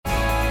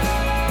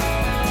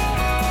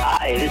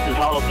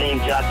of Fame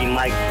jockey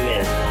Mike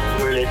Smith.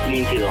 You're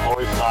listening to the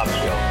Horse Talk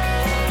Show.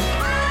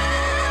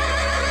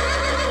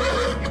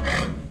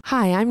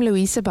 Hi, I'm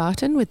Louisa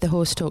Barton with the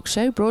Horse Talk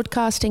Show,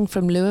 broadcasting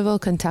from Louisville,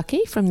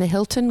 Kentucky, from the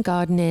Hilton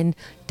Garden Inn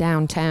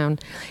downtown.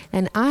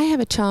 And I have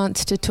a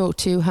chance to talk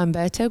to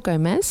Humberto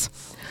Gomez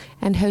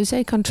and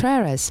Jose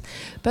Contreras.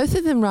 Both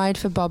of them ride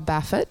for Bob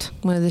Baffert,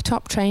 one of the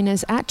top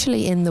trainers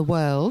actually in the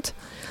world.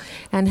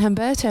 And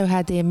Humberto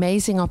had the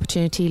amazing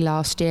opportunity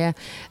last year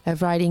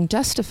of riding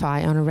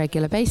Justify on a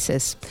regular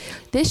basis.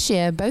 This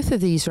year, both of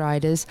these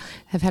riders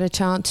have had a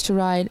chance to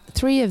ride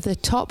three of the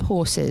top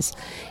horses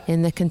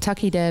in the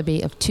Kentucky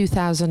Derby of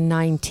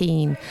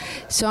 2019.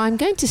 So I'm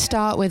going to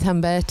start with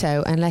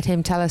Humberto and let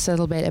him tell us a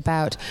little bit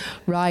about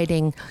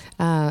riding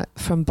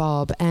from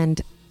Bob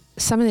and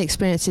some of the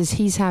experiences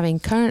he's having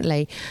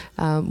currently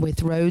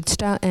with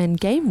Roadster and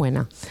Game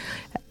Winner.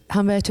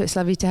 Humberto, it's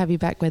lovely to have you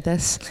back with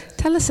us.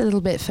 Tell us a little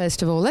bit,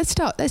 first of all. Let's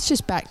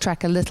just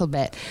backtrack a little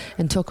bit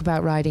and talk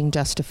about riding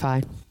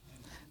Justify.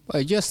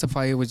 Well,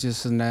 Justify was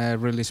just a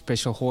really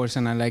special horse,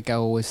 and like I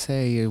always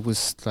say, it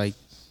was like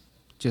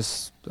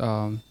just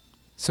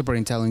super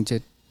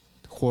intelligent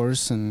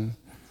horse, and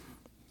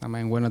I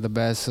mean one of the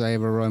best I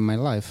ever rode in my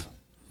life.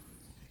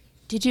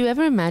 Did you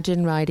ever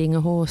imagine riding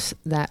a horse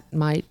that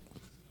might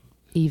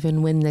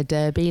even win the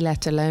Derby,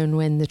 let alone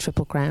win the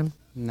Triple Crown?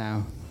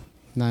 No,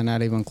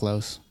 not even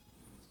close.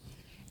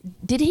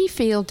 Did he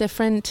feel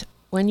different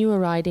when you were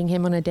riding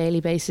him on a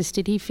daily basis?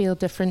 Did he feel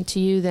different to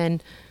you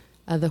than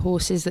the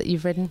horses that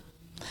you've ridden?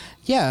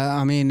 Yeah,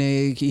 I mean,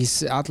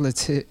 he's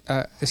athlete.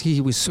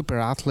 He was super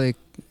athletic,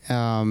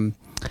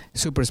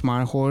 super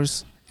smart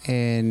horse,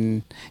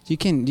 and you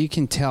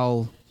can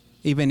tell,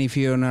 even if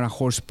you're not a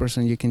horse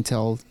person, you can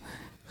tell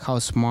how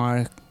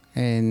smart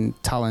and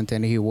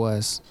talented he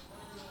was.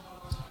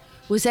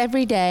 Was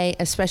every day,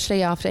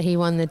 especially after he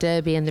won the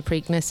Derby and the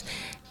Preakness,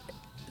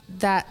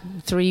 that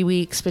 3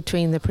 weeks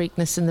between the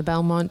Preakness and the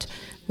Belmont,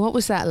 what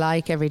was that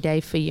like every day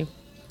for you?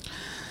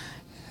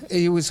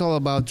 It was all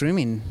about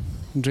dreaming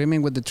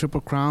with the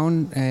Triple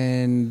Crown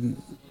and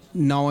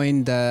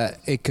knowing that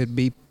it could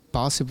be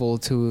possible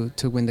to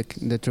win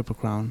the Triple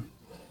Crown.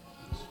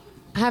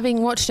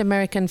 Having watched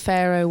American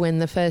Pharoah win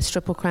the first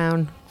Triple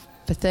Crown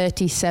for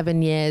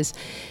 37 years,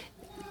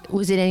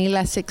 was it any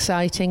less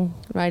exciting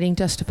riding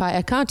Justify?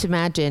 I can't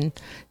imagine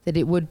that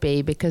it would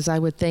be, because I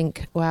would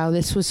think, wow,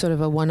 this was sort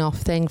of a one-off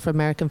thing for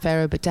American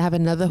Pharoah, but to have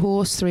another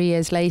horse 3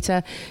 years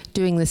later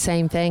doing the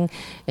same thing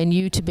and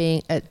you to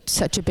being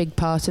such a big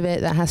part of it,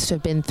 that has to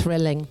have been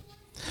thrilling.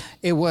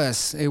 It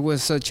was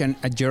such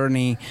a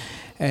journey,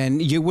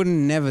 and you wouldn't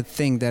never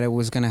think that it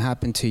was going to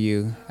happen to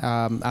you.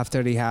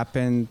 After it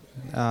happened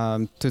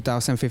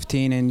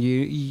 2015, and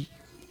you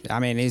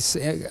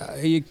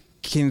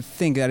can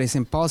think that it's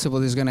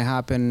impossible it's going to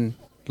happen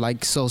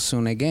like so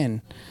soon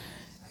again.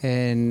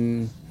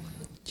 And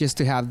just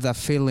to have that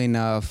feeling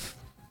of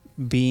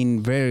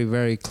being very,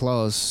 very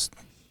close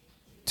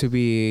to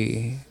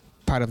be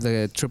part of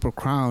the Triple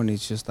Crown,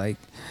 it's just like,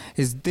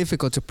 it's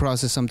difficult to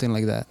process something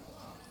like that.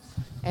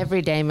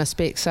 Every day must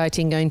be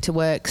exciting going to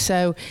work.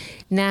 So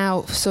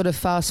now sort of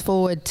fast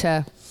forward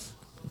to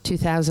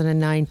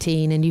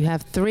 2019, and you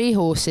have three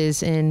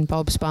horses in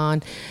Bob's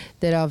barn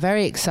that are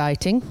very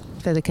exciting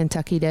for the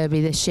Kentucky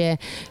Derby this year.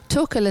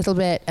 Talk a little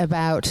bit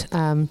about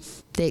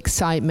the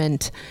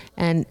excitement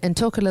and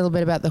talk a little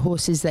bit about the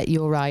horses that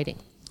you're riding.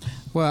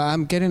 Well,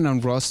 I'm getting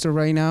on roster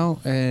right now,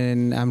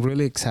 and I'm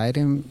really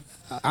excited.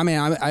 I mean,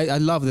 I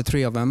love the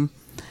three of them.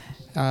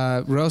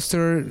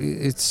 Roster,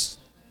 it's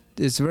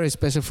very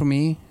special for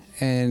me,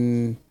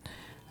 and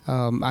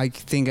I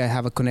think I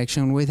have a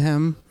connection with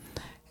him.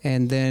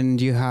 And then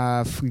you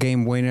have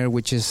Game Winner,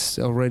 which is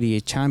already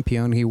a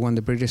champion. He won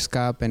the British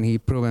Cup and he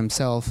proved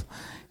himself.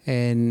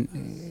 And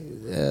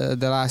the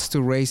last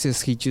two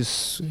races,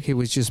 he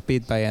was just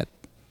beat by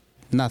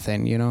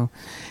nothing, you know.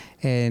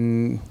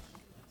 And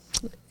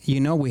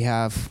we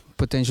have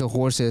potential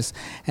horses,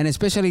 and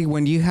especially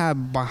when you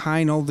have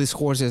behind all these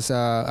horses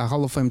a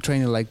Hall of Fame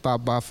trainer like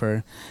Bob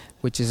Baffert,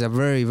 which is a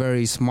very,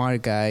 very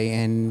smart guy,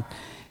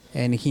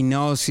 and he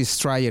knows his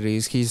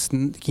strategies.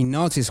 He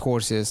knows his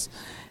horses.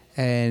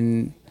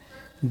 And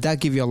that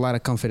gives you a lot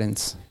of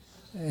confidence.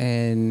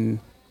 And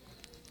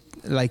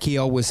like he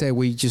always said,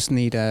 we just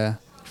need a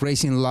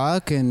racing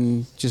luck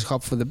and just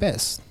hope for the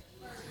best.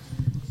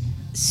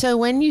 So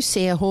when you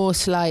see a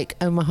horse like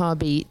Omaha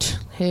Beach,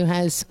 who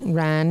has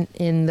ran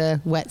in the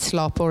wet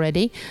slop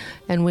already,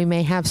 and we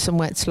may have some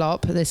wet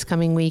slop this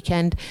coming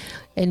weekend,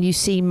 and you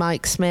see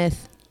Mike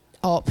Smith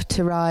opt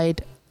to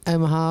ride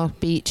Omaha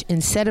Beach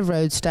instead of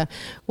Roadster,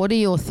 what are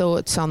your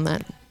thoughts on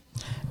that?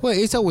 Well,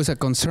 it's always a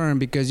concern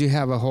because you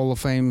have a Hall of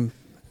Fame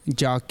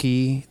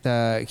jockey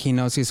that he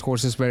knows his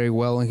horses very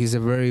well, and he's a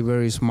very,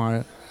 very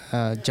smart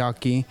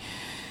jockey.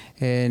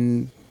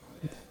 And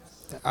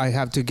I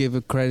have to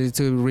give credit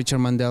to Richard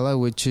Mandela,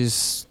 which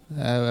is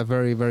a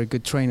very, very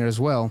good trainer as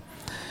well.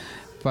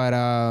 But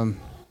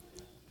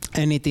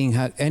anything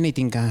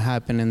can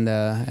happen in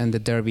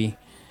the Derby,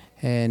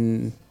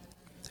 and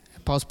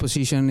post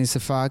position is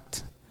a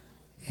fact,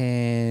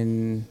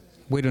 and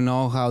we don't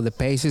know how the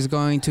pace is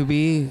going to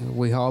be.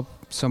 We hope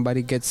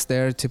somebody gets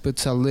there to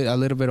put a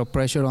little bit of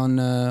pressure on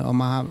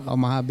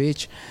Omaha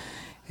Beach,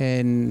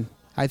 and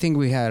I think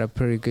we had a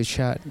pretty good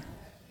shot.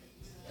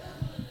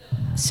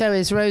 So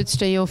is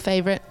Roadster your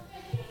favorite?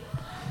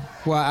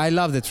 Well, I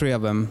love the three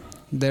of them.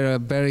 They're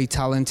very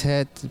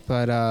talented,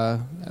 but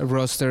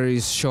Roadster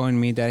is showing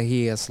me that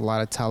he has a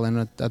lot of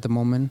talent at the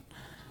moment,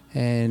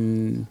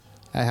 and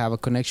I have a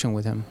connection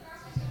with him.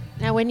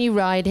 Now, when you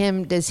ride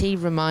him, does he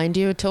remind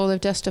you at all of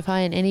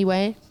Justify in any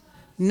way?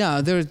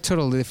 No, they're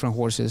totally different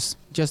horses.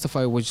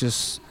 Justify was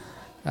just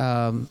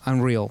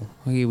unreal.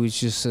 He was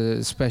just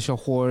a special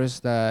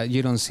horse that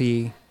you don't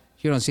see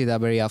that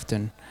very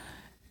often.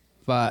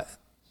 But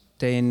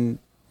then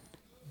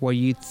what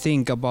you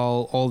think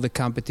about all the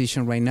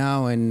competition right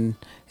now, and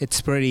it's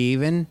pretty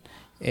even,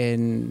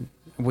 and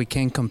we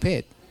can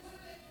compete.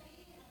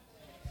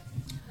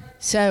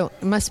 So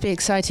it must be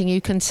exciting.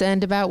 You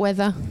concerned about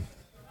weather?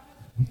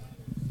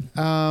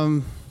 I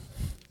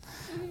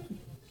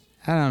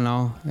don't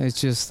know.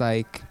 It's just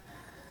like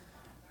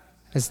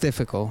it's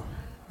difficult.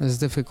 It's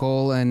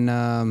difficult,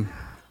 and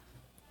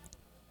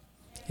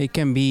it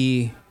can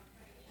be.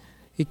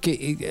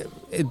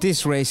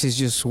 This race is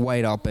just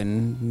wide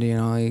open. You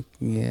know,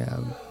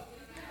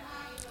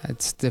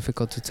 it's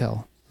difficult to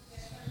tell.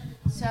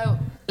 So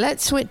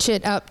let's switch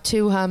it up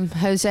to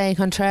Jose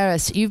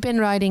Contreras. You've been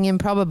riding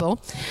Improbable.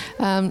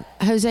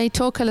 Jose,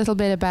 talk a little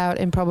bit about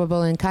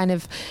Improbable and kind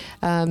of,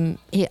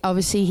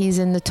 he's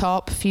in the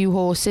top few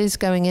horses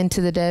going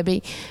into the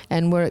Derby,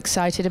 and we're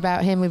excited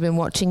about him. We've been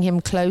watching him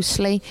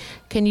closely.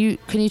 Can you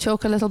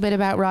talk a little bit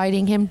about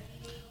riding him?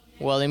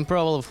 Well,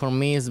 Improbable for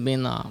me has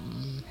been a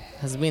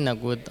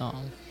good,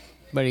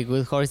 very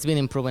good horse. He's been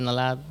improving a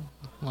lot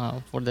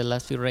for the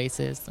last few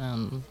races,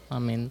 and I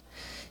mean,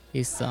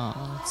 he's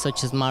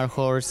such a smart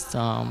horse.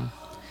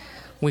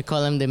 We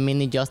call him the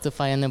mini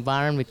Justify in the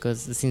barn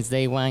because since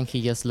day one he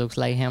just looks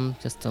like him,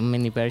 just a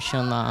mini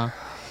version.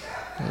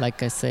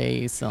 Like I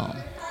say, it's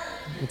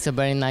a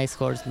very nice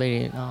horse,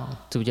 very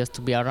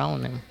to be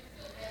around him.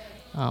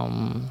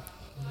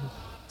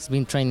 He's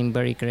been training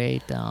very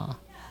great.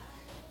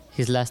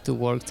 His last two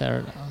works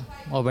are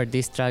over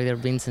this track. They've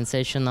been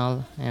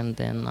sensational, and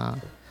then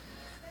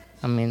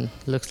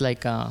looks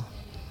like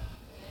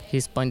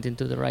he's pointing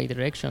to the right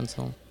direction.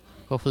 So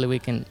hopefully we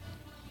can,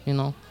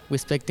 we're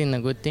expecting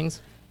good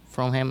things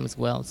from him as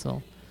well.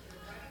 So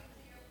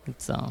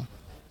it's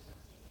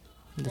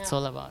that's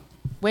all about.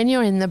 When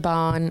you're in the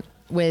barn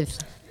with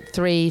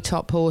three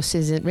top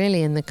horses,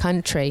 really in the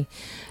country,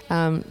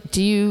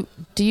 do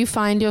you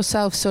find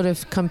yourself sort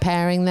of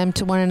comparing them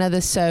to one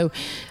another? So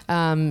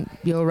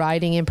you're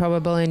riding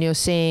Improbable and you're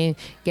seeing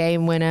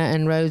Game Winner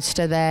and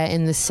Roadster there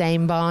in the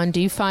same barn.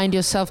 Do you find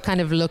yourself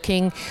kind of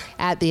looking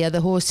at the other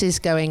horses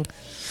going,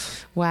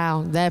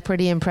 wow, they're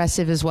pretty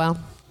impressive as well?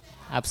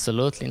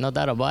 Absolutely, no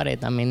doubt about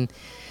it. I mean,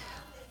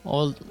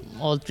 all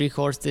three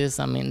horses,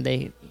 I mean,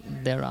 they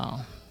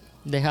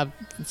have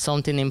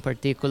something in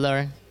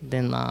particular.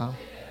 Then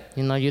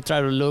you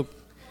try to look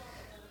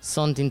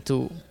something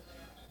to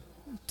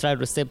try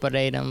to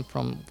separate them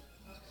from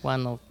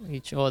one of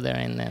each other,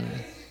 and then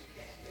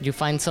you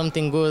find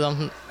something good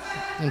on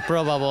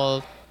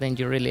Improbable then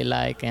you really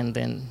like, and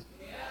then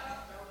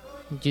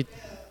you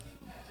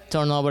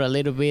turn over a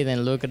little bit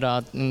and look at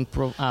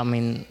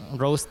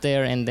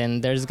Roadster, and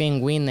then there's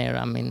Game Winner.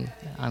 I mean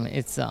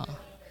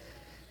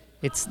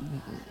it's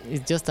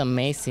just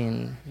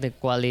amazing the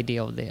quality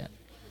of the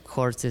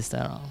horses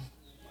that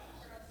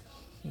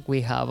we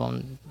have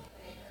on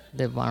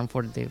the barn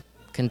for the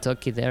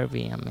Kentucky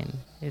Derby. I mean,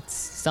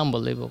 it's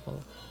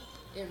unbelievable.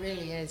 It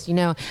really is.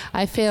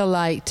 I feel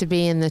like to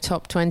be in the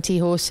top 20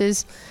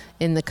 horses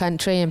in the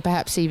country and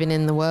perhaps even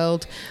in the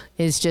world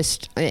is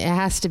just, it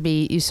has to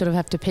be, you sort of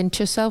have to pinch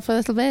yourself a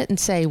little bit and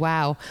say,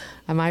 wow,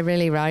 am I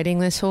really riding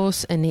this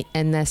horse? And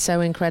they're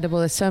so incredible.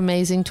 They're so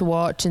amazing to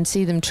watch and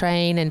see them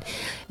train and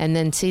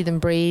then see them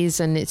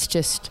breeze. And it's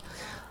just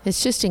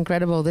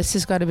incredible. This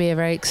has got to be a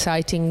very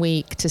exciting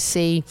week to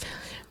see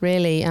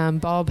really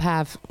Bob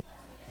have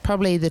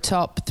probably the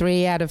top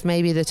 3 out of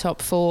maybe the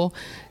top 4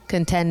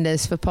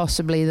 contenders for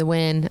possibly the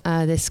win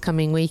this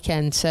coming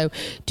weekend. So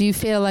do you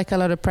feel like a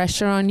lot of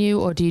pressure on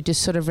you, or do you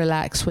just sort of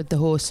relax with the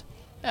horse?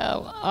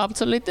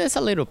 Absolutely, there's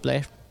a little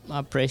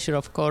pressure,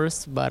 of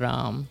course, but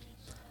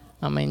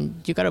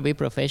you gotta be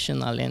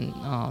professional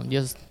and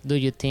just do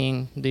your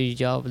thing, do your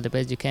job the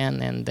best you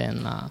can, and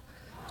then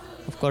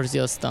of course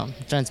just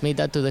transmit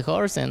that to the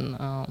horse, and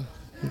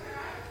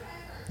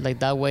like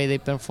that way they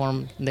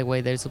perform the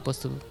way they're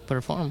supposed to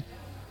perform.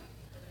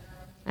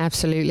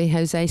 Absolutely,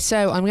 Jose.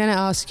 So I'm going to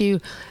ask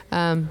you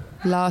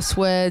last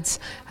words.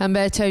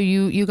 Humberto,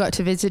 you got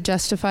to visit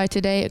Justify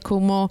today at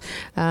Coolmore.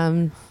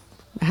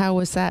 How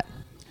was that?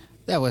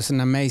 That was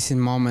an amazing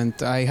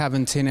moment. I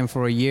haven't seen him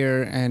for a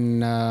year,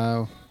 and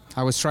I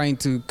was trying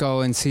to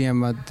go and see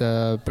him at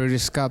the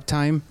British Cup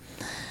time,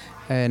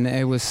 and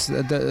it was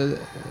the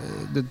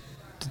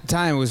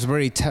time was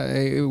very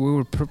tight. We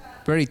were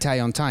very tight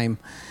on time,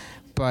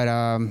 but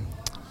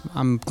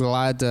I'm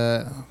glad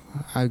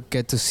I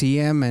get to see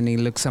him, and he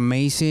looks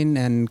amazing.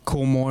 And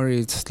Coolmore,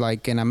 it's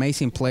like an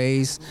amazing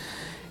place.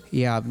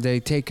 Yeah, they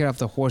take care of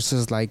the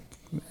horses like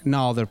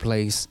no other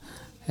place.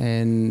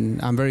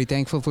 And I'm very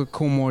thankful for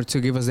Coolmore to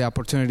give us the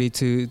opportunity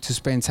to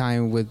spend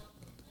time with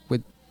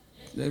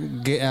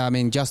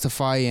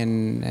Justify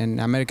and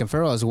American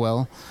Pharoah as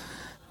well.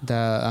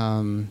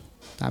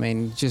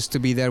 Just to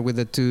be there with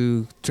the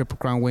 2 Triple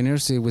Crown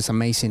winners, it was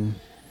amazing.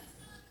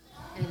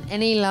 And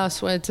any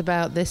last words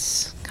about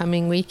this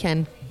coming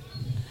weekend?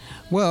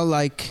 Well,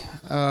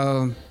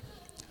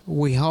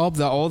 we hope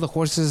that all the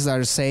horses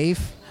are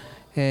safe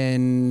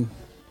and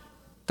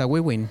that we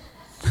win.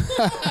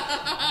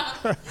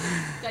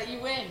 That you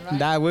win, right?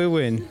 That we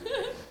win.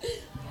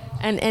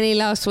 And any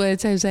last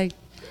words, Jose?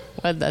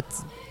 Well,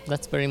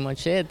 that's pretty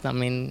much it. I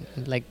mean,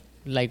 like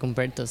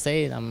Humberto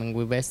said, I mean,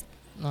 we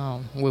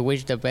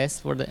wish the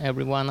best for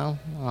everyone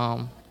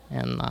now,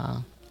 and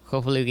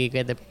hopefully we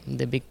get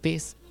the big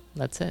piece.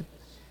 That's it.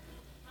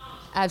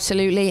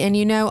 Absolutely.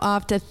 And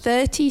after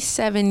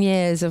 37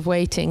 years of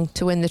waiting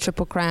to win the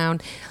Triple Crown,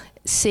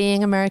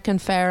 seeing American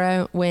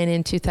Pharoah win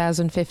in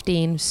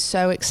 2015,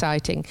 so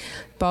exciting.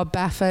 Bob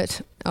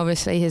Baffert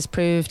obviously has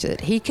proved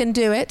that he can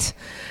do it.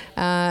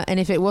 And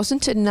if it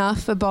wasn't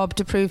enough for Bob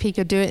to prove he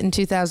could do it in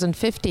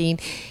 2015,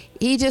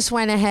 he just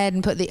went ahead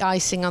and put the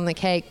icing on the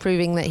cake,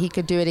 proving that he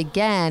could do it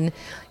again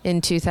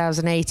in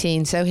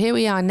 2018. So here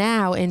we are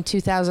now in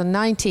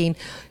 2019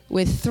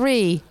 with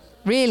 3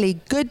 really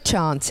good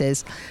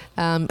chances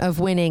of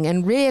winning.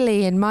 And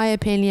really, in my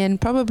opinion,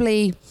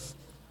 probably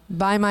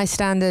by my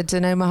standards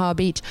in Omaha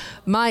Beach,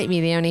 might be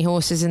the only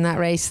horses in that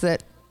race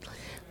that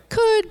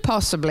could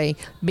possibly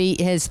beat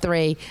his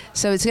 3.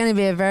 So it's going to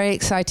be a very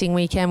exciting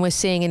weekend. We're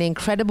seeing an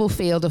incredible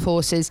field of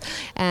horses,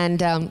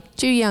 and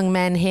 2 young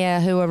men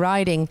here who are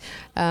riding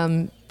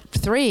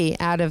 3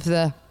 out of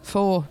the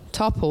 4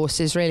 top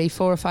horses, really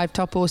 4 or 5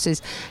 top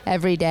horses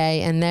every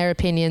day, and their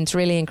opinions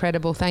really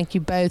incredible. Thank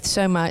you both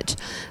so much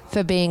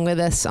for being with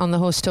us on the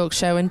Horse Talk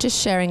Show and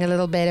just sharing a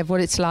little bit of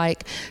what it's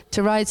like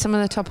to ride some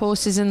of the top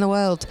horses in the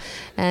world.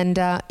 And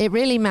it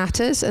really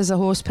matters as a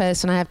horse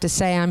person. I have to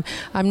say,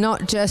 I'm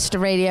not just a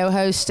radio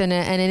host and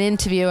an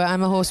interviewer.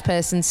 I'm a horse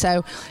person.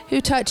 So who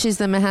touches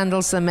them and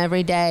handles them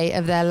every day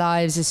of their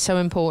lives is so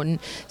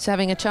important. So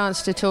having a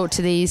chance to talk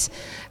to these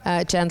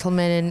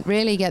gentlemen and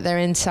really get their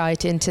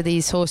insight into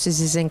these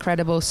horses is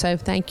incredible. So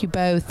thank you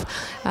both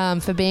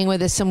for being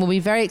with us, and we'll be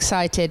very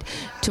excited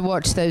to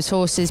watch those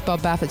horses,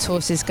 Bob Baffert's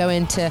horses, go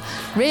into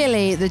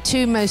really the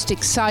 2 most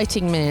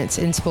exciting minutes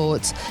in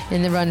sports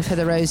in the Run for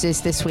the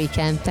Roses this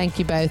weekend. Thank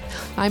you both.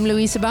 I'm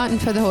Louisa Barton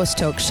for the Horse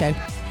Talk Show.